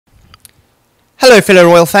Hello fellow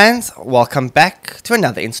royal fans, welcome back to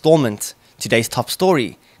another installment. Today's top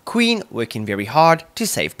story, Queen working very hard to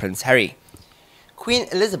save Prince Harry. Queen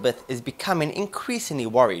Elizabeth is becoming increasingly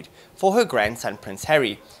worried for her grandson Prince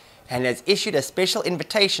Harry and has issued a special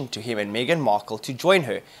invitation to him and Meghan Markle to join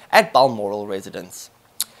her at Balmoral residence.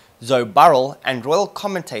 Zoe Burrell and royal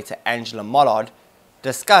commentator Angela Mollard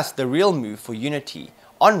discussed the real move for unity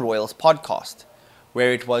on Royals podcast,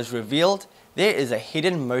 where it was revealed there is a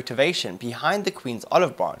hidden motivation behind the Queen's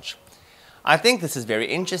olive branch. I think this is very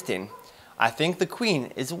interesting. I think the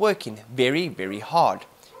Queen is working very hard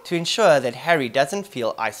to ensure that Harry doesn't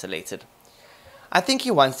feel isolated. I think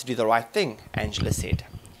he wants to do the right thing, Angela said.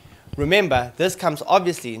 Remember, this comes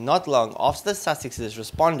obviously not long after the Sussexes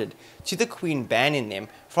responded to the Queen banning them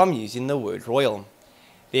from using the word royal.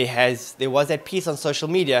 There was that piece on social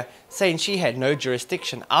media saying she had no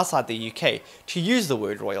jurisdiction outside the UK to use the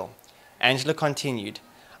word royal. Angela continued,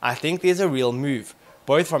 I think there's a real move,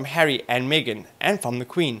 both from Harry and Meghan and from the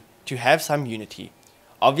Queen, to have some unity.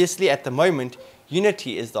 Obviously at the moment,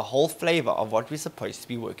 unity is the whole flavour of what we're supposed to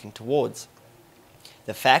be working towards.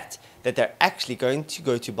 The fact that they're actually going to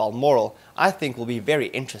go to Balmoral, I think will be very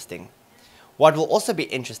interesting. What will also be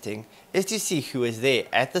interesting is to see who is there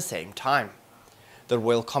at the same time. The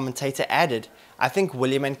royal commentator added, I think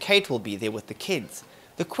William and Kate will be there with the kids.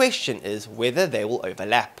 The question is whether they will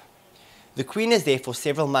overlap. The Queen is there for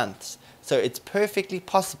several months, so it's perfectly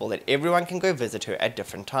possible that everyone can go visit her at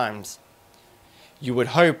different times. You would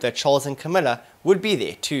hope that Charles and Camilla would be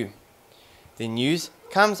there too. The news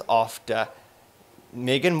comes after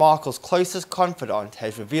Meghan Markle's closest confidant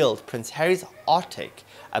has revealed Prince Harry's heartache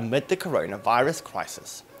amid the coronavirus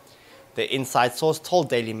crisis. The inside source told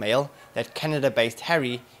Daily Mail that Canada-based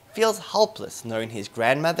Harry feels helpless knowing his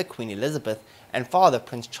grandmother Queen Elizabeth and father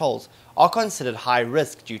Prince Charles are considered high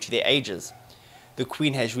risk due to their ages. The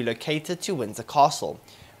Queen has relocated to Windsor Castle,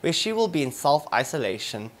 where she will be in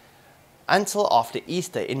self-isolation until after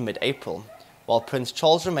Easter in mid-April, while Prince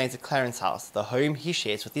Charles remains at Clarence House, the home he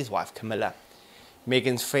shares with his wife Camilla.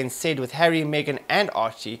 Meghan's friends said with Harry, Meghan and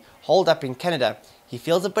Archie holed up in Canada, he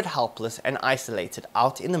feels a bit helpless and isolated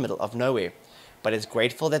out in the middle of nowhere, but is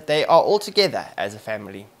grateful that they are all together as a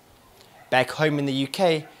family. Back home in the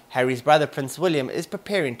UK, Harry's brother Prince William is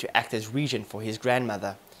preparing to act as regent for his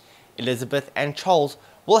grandmother. Elizabeth and Charles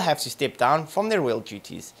will have to step down from their royal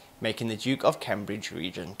duties, making the Duke of Cambridge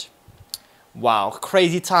regent. Wow,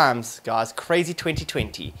 crazy times, guys, crazy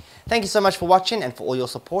 2020. Thank you so much for watching and for all your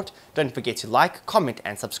support. Don't forget to like, comment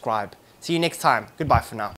and subscribe. See you next time. Goodbye for now.